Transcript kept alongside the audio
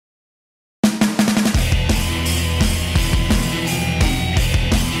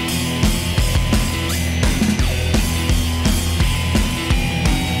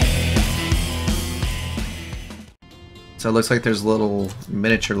So it looks like there's little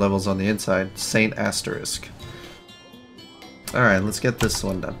miniature levels on the inside. Saint Asterisk. Alright, let's get this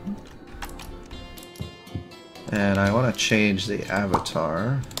one done. And I want to change the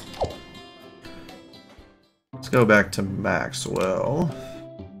avatar. Let's go back to Maxwell.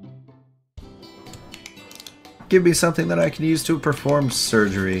 Give me something that I can use to perform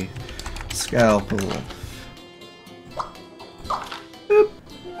surgery. Scalpel. Boop.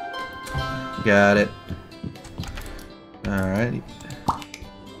 Got it. Alright.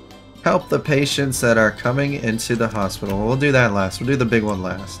 Help the patients that are coming into the hospital. We'll do that last. We'll do the big one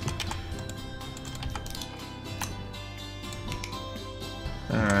last.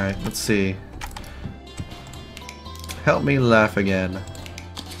 Alright, let's see. Help me laugh again.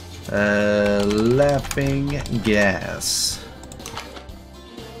 Laughing gas.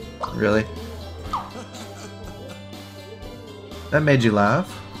 Really? That made you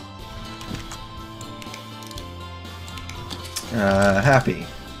laugh? Happy.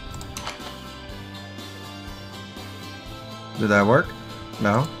 Did that work?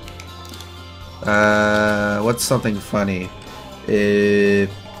 No? What's something funny? I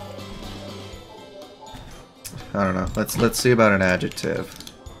don't know. Let's see about an adjective.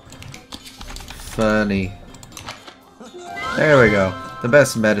 Funny. There we go. The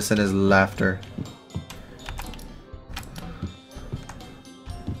best medicine is laughter.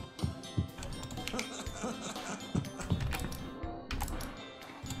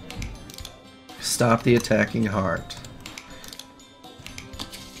 Stop the attacking heart.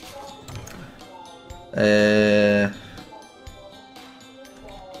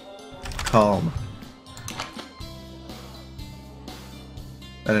 Calm.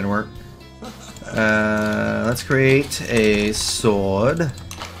 That didn't work. Let's create a sword.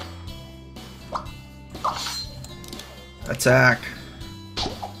 Attack.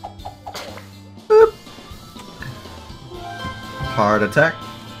 Boop. Hard attack.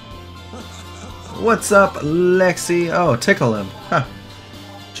 What's up, Lexi? Oh, tickle him. Huh.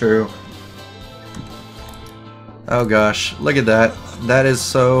 True. Oh gosh, look at that. That is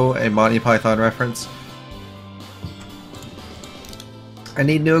so a Monty Python reference. I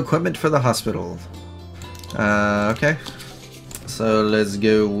need new equipment for the hospital. Okay. So let's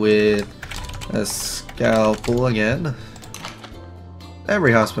go with a scalpel again.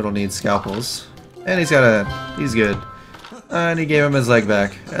 Every hospital needs scalpels. And he's good. And he gave him his leg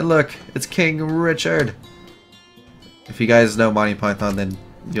back. And look, it's King Richard. If you guys know Monty Python, then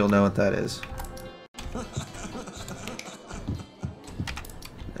you'll know what that is.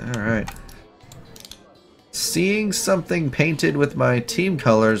 Alright. Seeing something painted with my team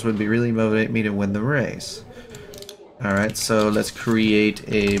colors would really motivate me to win the race. Alright, so let's create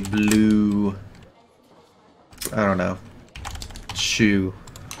a blue... I don't know. Shoe.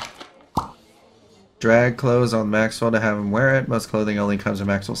 Drag clothes on Maxwell to have him wear it. Most clothing only comes in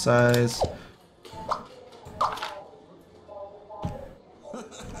Maxwell size.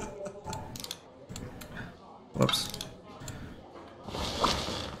 Whoops.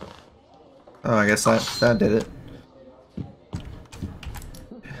 Oh, I guess that did it.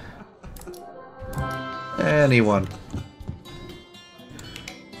 And he won.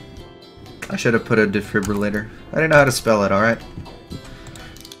 I should have put a defibrillator. I didn't know how to spell it, alright?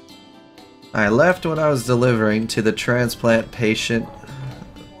 I left when I was delivering to the transplant patient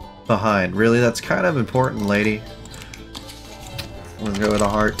behind. Really, that's kind of important, lady. Let's go with a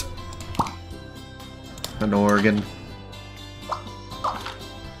heart. An organ.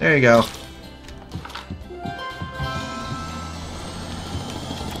 There you go.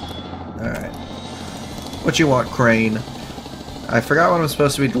 Alright. What you want, Crane? I forgot what I'm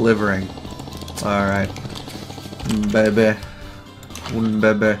supposed to be delivering. Alright. Baby.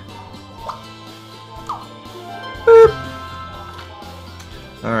 Baby.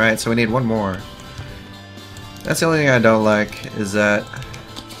 Alright, so we need one more. That's the only thing I don't like, is that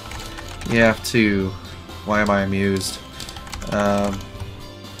you have to... Why am I amused?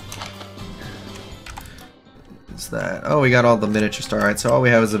 Is that... Oh, we got all the miniature star. Alright, so all we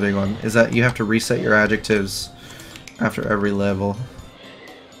have is the big one. Is that you have to reset your adjectives after every level.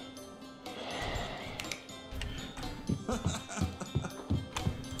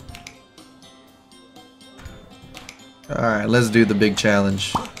 Alright, let's do the big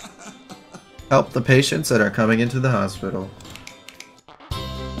challenge. Help the patients that are coming into the hospital.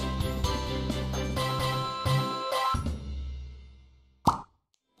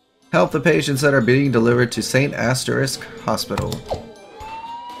 Help the patients that are being delivered to St. Asterisk Hospital.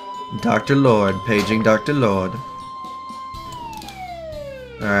 Dr. Lord, paging Dr. Lord.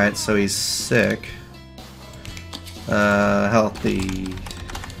 Alright, so he's sick. Healthy.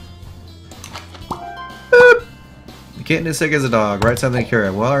 Boop! You kitten is sick as a dog. Write something to cure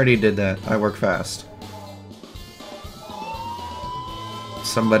him. Well, I already did that. I work fast.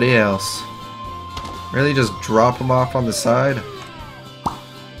 Somebody else. Really just drop him off on the side?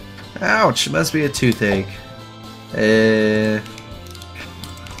 Ouch! Must be a toothache.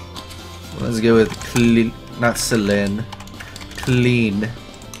 Let's go with clean. Not Celine. Clean.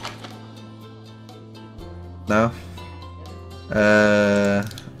 No?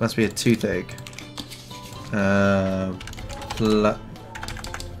 Must be a toothache.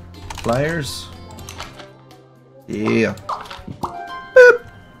 Pliers? Yeah. Boop.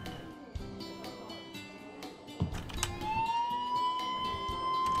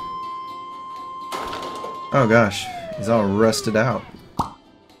 Oh gosh, he's all rusted out.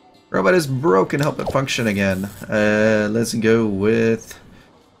 Robot is broken, help it function again. Let's go with...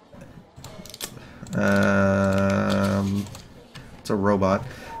 it's a robot.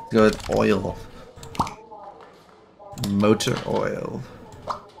 Let's go with oil. Motor oil.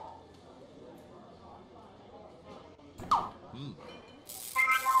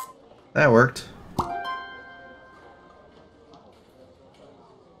 That worked.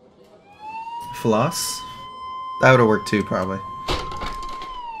 Floss? That would have worked too, probably.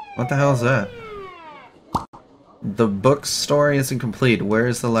 What the hell is that? The book story isn't complete. Where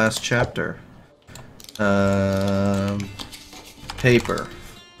is the last chapter? Paper.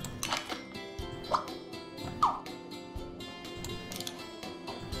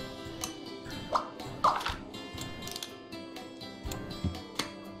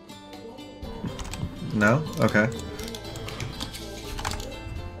 No? Okay.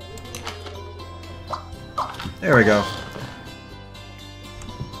 There we go.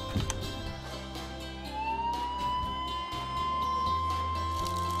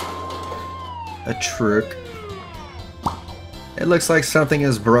 A truck. It looks like something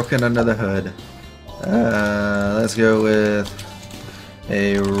is broken under the hood. Let's go with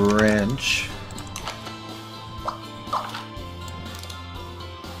a wrench.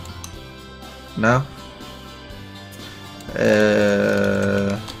 No?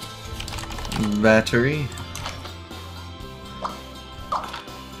 Battery?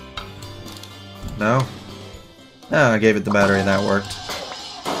 No? Oh, I gave it the battery and that worked.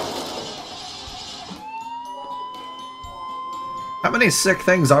 How many sick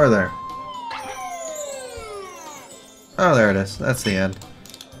things are there? Oh, there it is. That's the end.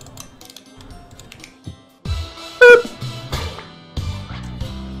 Boop.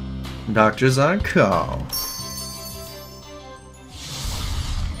 Doctor's on call.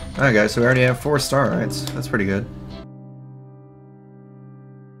 Alright guys, so we already have 4 star rights. That's pretty good.